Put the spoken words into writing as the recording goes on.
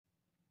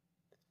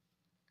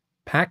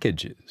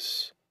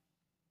Packages.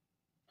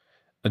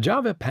 A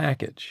Java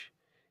package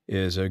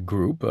is a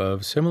group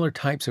of similar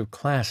types of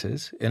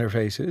classes,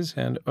 interfaces,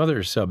 and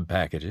other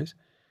sub-packages.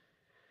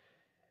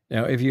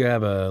 Now, if you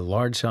have a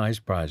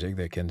large-sized project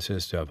that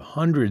consists of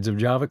hundreds of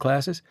Java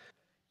classes,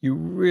 you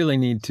really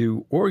need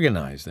to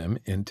organize them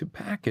into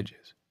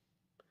packages.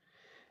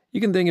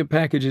 You can think of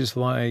packages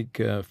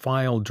like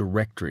file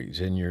directories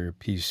in your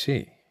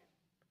PC.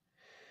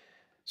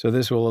 So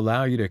this will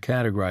allow you to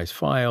categorize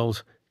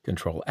files,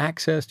 control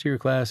access to your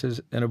classes,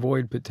 and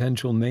avoid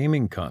potential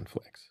naming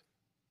conflicts.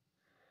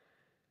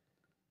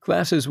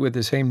 Classes with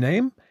the same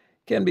name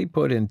can be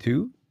put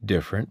into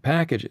different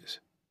packages,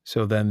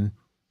 so then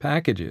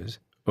packages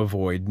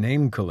avoid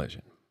name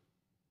collision.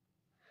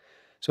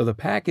 So the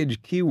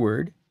package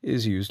keyword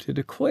is used to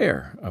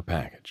declare a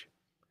package.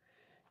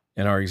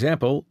 In our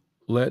example,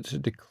 let's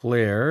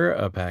declare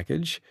a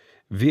package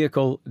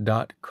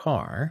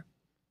vehicle.car.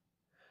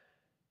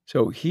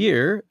 So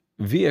here,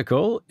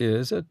 vehicle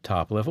is a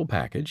top-level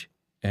package,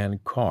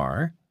 and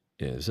car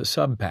is a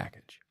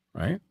sub-package,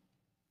 right?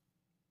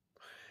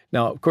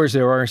 Now, of course,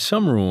 there are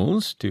some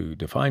rules to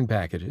define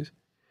packages.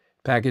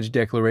 Package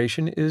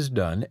declaration is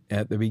done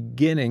at the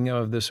beginning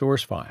of the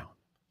source file.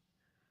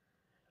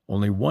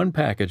 Only one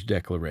package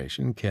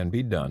declaration can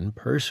be done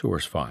per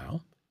source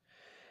file,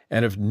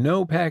 and if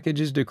no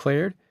package is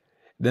declared,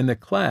 then the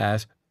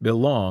class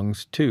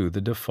belongs to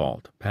the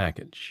default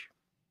package.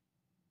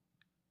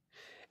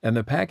 And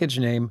the package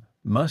name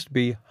must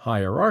be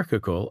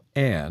hierarchical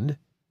and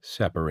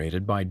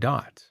separated by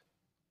dots.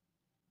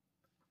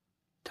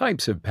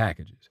 Types of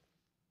packages.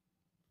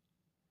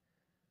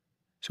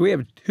 So we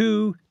have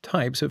two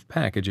types of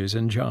packages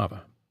in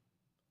Java.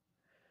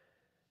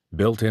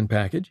 Built-in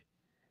package,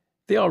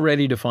 the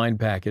already defined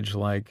package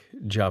like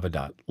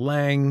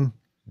java.lang,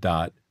 **,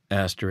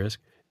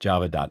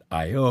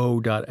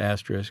 java.io,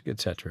 **,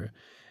 etc.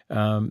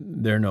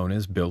 They're known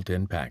as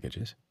built-in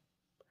packages.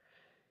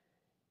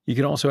 You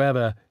can also have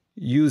a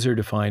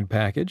user-defined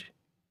package.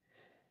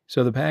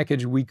 So the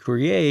package we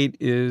create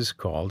is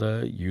called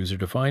a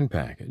user-defined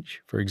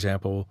package. For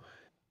example,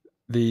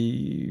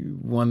 the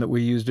one that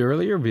we used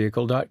earlier,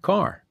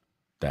 vehicle.car.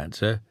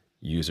 That's a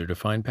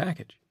user-defined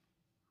package.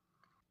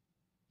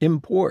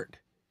 Import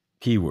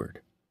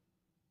keyword.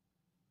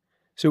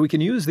 So we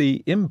can use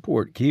the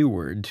import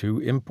keyword to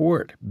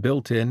import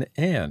built-in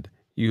and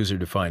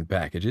user-defined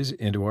packages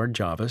into our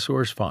Java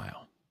source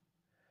file.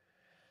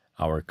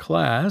 Our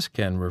class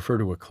can refer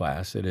to a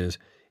class that is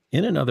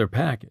in another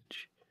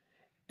package,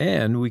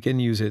 and we can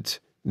use its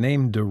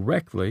name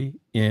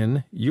directly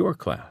in your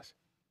class.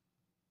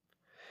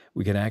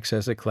 We can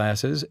access the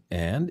classes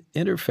and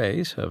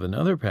interface of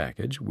another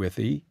package with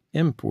the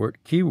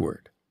import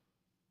keyword.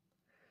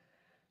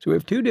 So we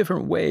have two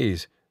different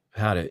ways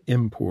of how to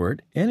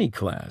import any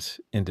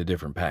class into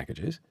different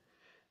packages.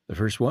 The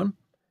first one,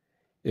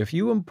 if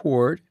you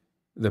import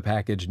the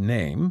package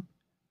name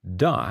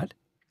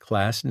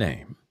 .class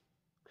name,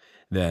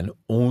 then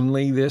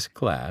only this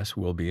class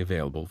will be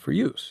available for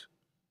use.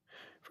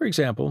 For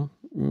example,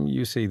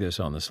 you see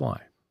this on the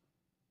slide.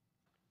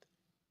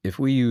 If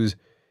we use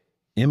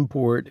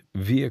import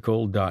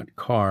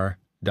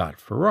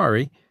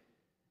vehicle.car.ferrari,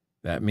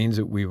 that means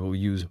that we will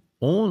use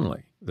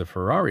only the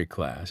Ferrari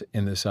class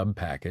in the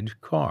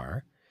sub-package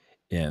car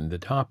in the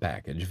top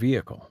package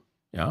vehicle.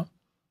 Yeah?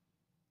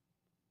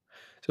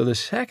 So the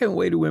second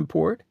way to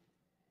import,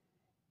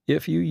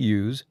 if you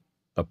use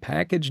a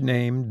package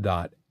name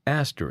 ***,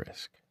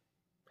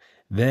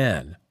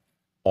 then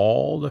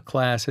all the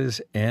classes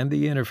and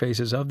the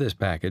interfaces of this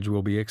package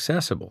will be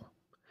accessible,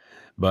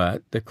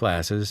 but the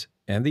classes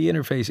and the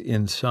interface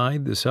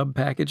inside the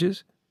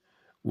sub-packages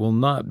will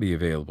not be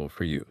available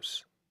for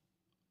use.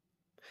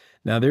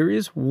 Now, there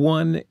is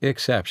one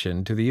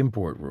exception to the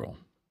import rule.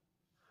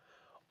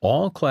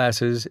 All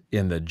classes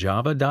in the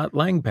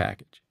java.lang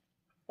package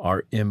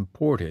are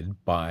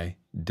imported by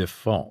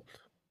default.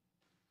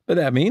 But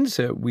that means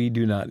that we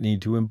do not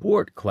need to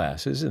import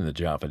classes in the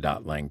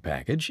java.lang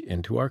package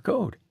into our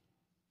code.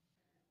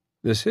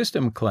 The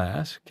system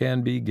class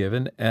can be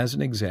given as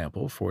an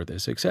example for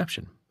this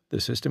exception.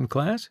 The system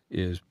class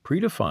is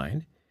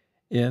predefined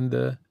in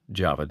the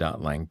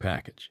java.lang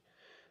package,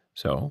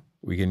 so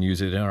we can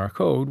use it in our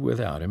code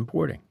without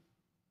importing.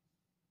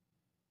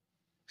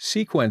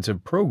 Sequence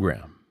of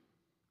program.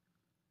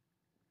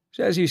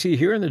 So as you see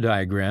here in the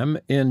diagram,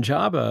 in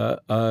Java,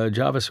 a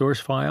Java source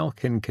file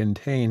can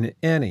contain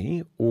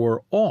any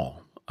or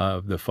all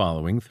of the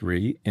following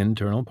three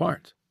internal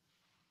parts: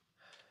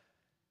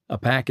 a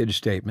package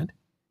statement,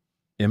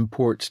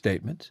 import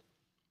statements,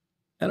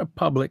 and a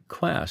public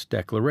class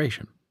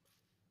declaration.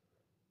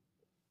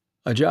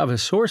 A Java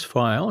source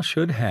file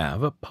should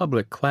have a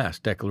public class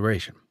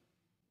declaration.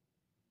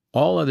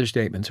 All other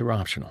statements are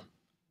optional.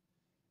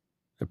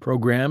 The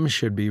program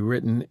should be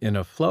written in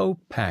a flow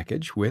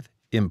package with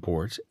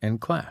imports and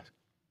class.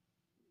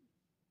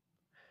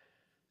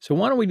 So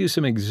why don't we do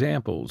some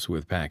examples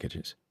with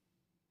packages?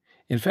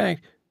 In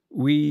fact,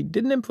 we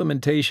did an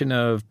implementation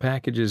of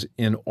packages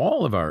in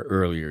all of our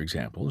earlier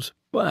examples,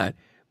 but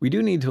we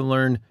do need to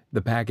learn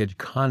the package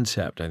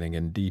concept, I think,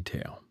 in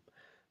detail.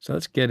 So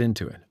let's get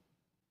into it.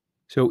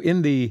 So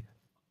in the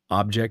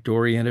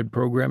object-oriented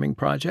programming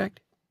project,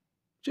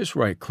 just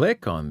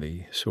right-click on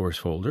the source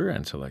folder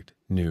and select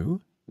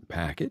New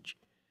Package.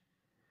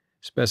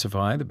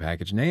 Specify the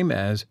package name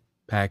as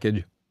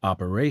Package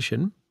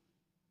Operation.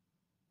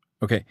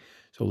 Okay,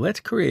 so let's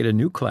create a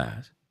new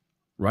class.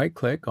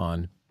 Right-click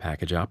on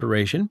Package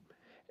Operation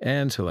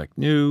and select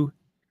New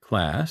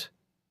Class.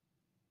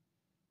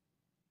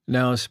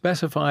 Now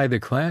specify the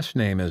class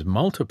name as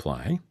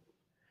Multiply,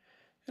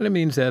 and it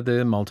means that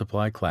the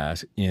Multiply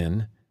class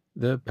in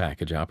the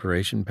Package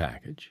Operation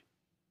package.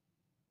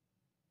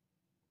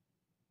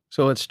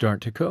 So let's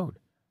start to code.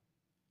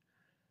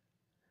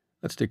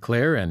 Let's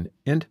declare an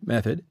int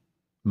method,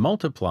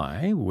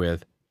 multiply,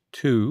 with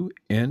two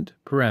int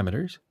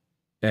parameters,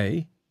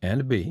 a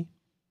and b.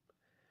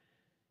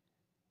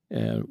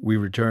 And we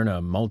return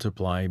a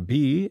multiply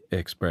b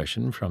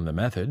expression from the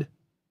method.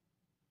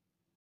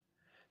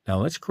 Now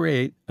let's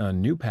create a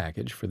new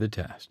package for the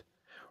test.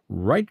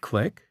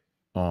 Right-click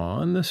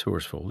on the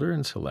source folder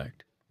and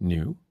select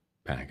New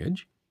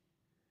Package.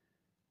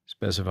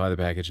 Specify the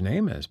package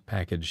name as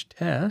Package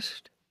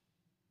Test.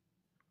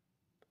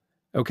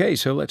 Okay,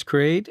 so let's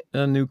create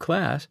a new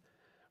class.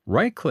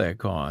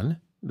 Right-click on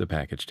the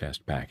Package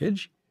Test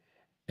package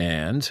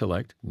and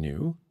select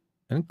New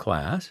and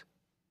Class.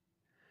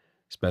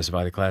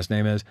 Specify the class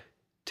name as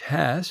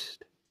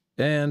Test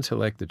and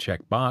select the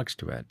checkbox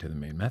to add to the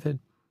main method.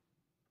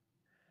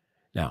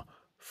 Now,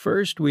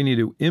 first we need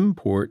to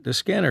import the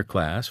scanner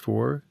class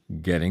for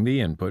getting the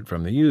input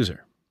from the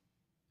user.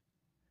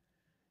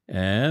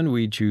 And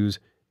we choose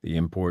the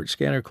import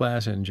scanner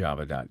class in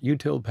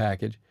java.util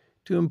package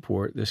to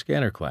import the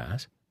scanner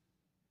class.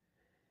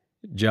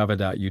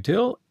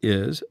 Java.util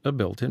is a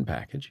built-in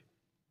package.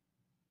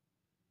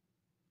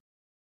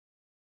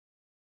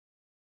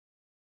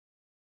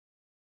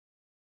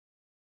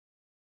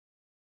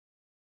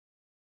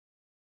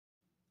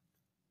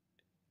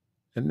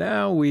 And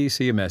now we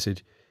see a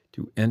message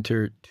to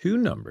enter two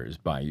numbers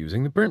by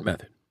using the print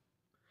method.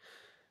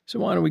 So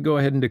why don't we go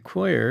ahead and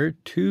declare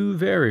two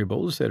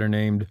variables that are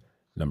named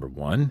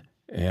number1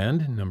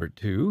 and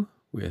number2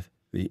 with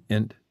the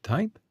int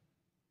type,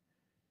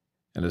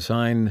 and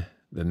assign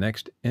the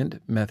next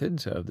int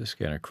methods of the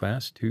scanner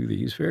class to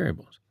these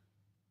variables.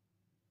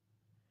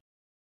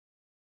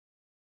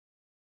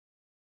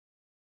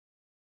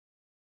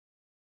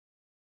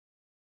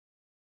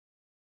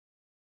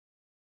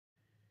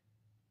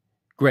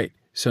 Great.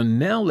 So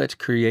now let's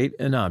create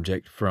an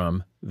object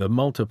from the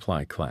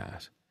multiply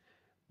class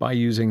by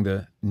using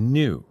the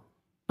new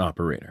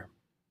operator.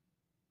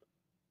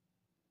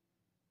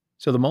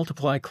 So the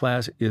multiply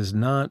class is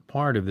not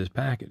part of this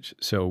package,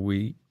 so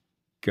we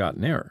got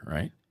an error,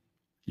 right?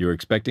 You were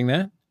expecting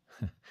that?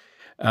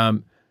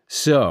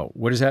 So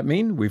what does that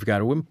mean? We've got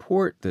to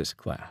import this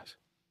class.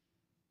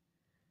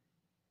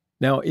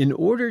 Now, in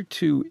order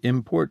to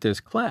import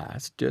this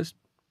class, just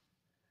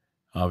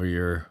hover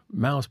your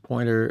mouse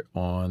pointer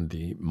on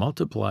the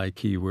multiply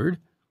keyword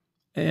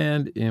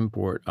and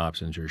import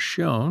options are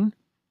shown.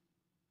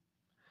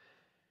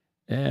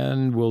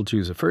 And we'll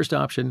choose the first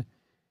option,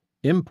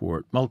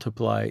 import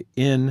multiply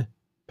in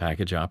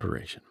package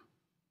operation.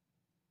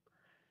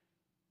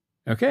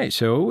 Okay,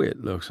 so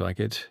it looks like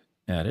it's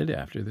added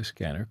after the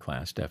scanner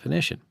class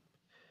definition.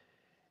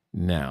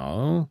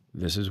 Now,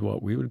 this is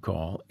what we would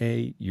call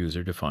a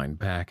user-defined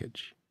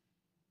package.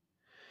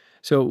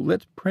 So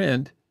let's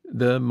print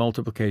the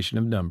multiplication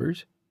of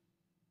numbers,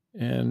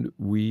 and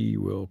we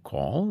will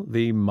call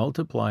the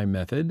multiply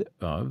method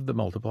of the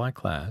multiply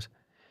class,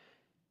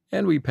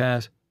 and we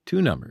pass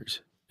two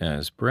numbers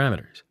as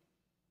parameters.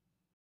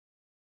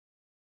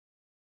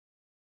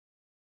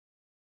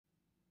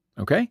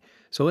 Okay,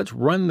 so let's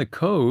run the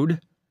code.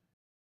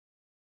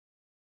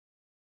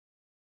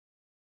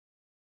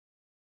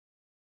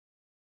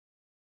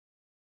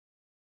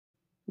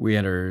 We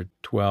enter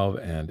 12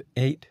 and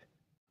 8.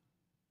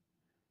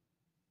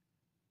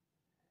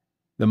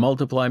 The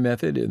multiply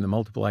method in the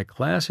multiply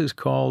class is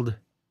called,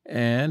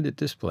 and it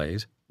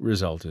displays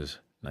result is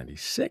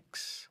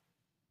 96.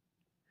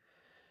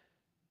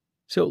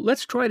 So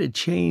let's try to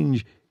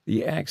change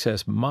the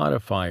access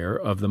modifier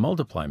of the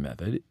multiply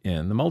method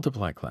in the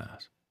multiply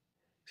class.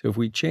 So if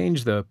we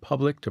change the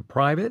public to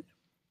private,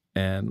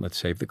 and let's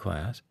save the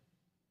class.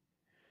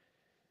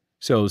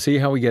 So see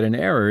how we get an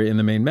error in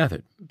the main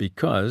method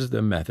because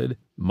the method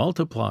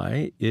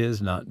multiply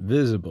is not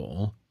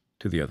visible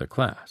to the other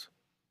class.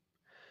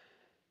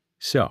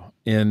 So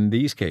in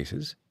these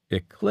cases,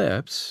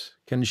 Eclipse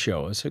can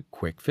show us a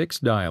quick fix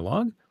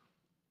dialog.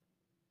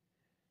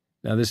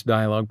 Now this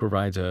dialog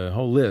provides a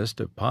whole list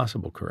of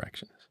possible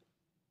corrections.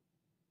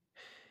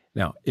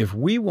 Now, if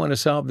we want to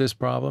solve this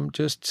problem,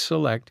 just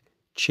select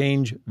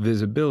Change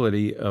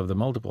Visibility of the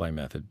multiply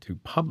method to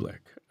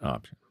public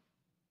option.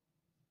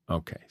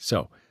 Okay,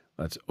 so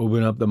let's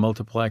open up the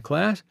multiply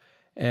class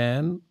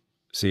and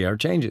see our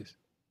changes.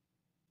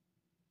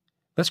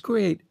 Let's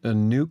create a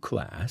new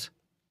class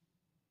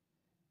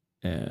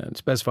and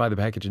specify the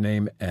package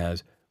name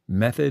as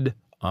method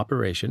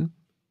operation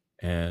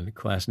and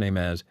class name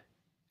as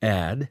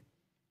add.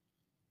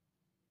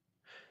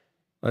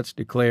 Let's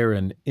declare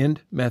an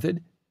int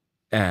method,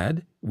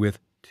 add, with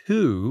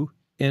two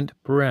int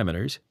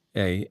parameters,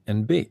 a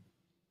and b.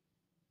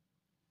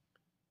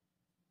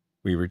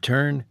 We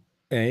return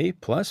a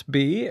plus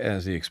b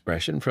as the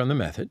expression from the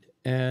method,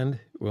 and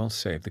we'll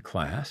save the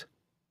class.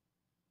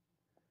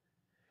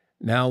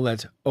 Now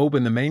let's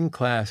open the main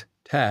class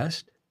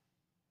test.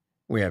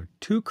 We have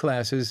two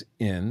classes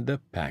in the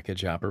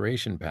package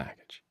operation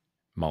package,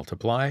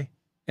 multiply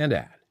and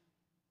add.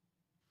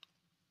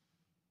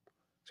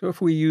 So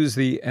if we use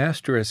the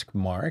asterisk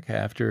mark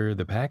after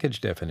the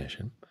package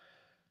definition,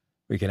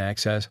 we can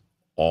access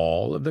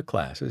all of the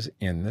classes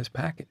in this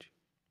package.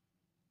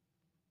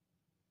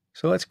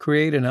 So let's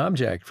create an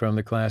object from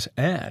the class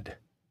add.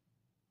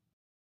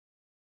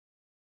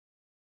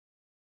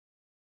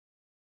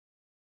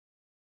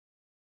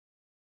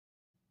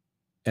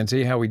 And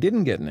see how we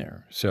didn't get an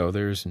error, so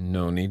there's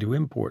no need to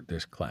import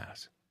this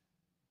class.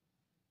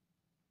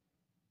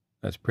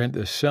 Let's print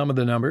the sum of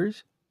the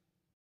numbers.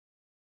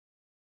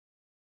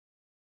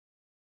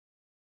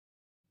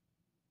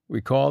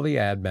 We call the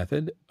add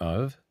method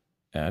of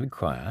add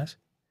class,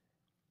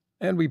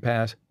 and we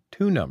pass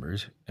two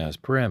numbers as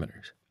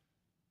parameters.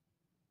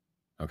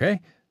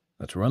 Okay,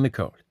 let's run the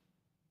code.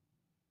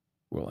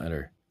 We'll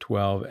enter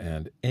 12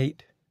 and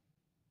 8.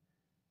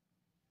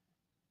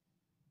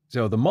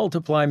 So the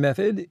multiply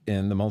method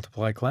in the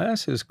multiply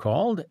class is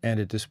called, and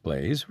it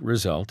displays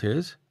result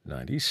is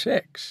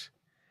 96.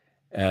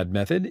 Add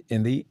method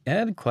in the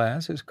add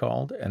class is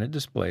called, and it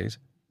displays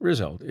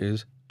result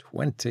is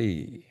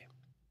 20.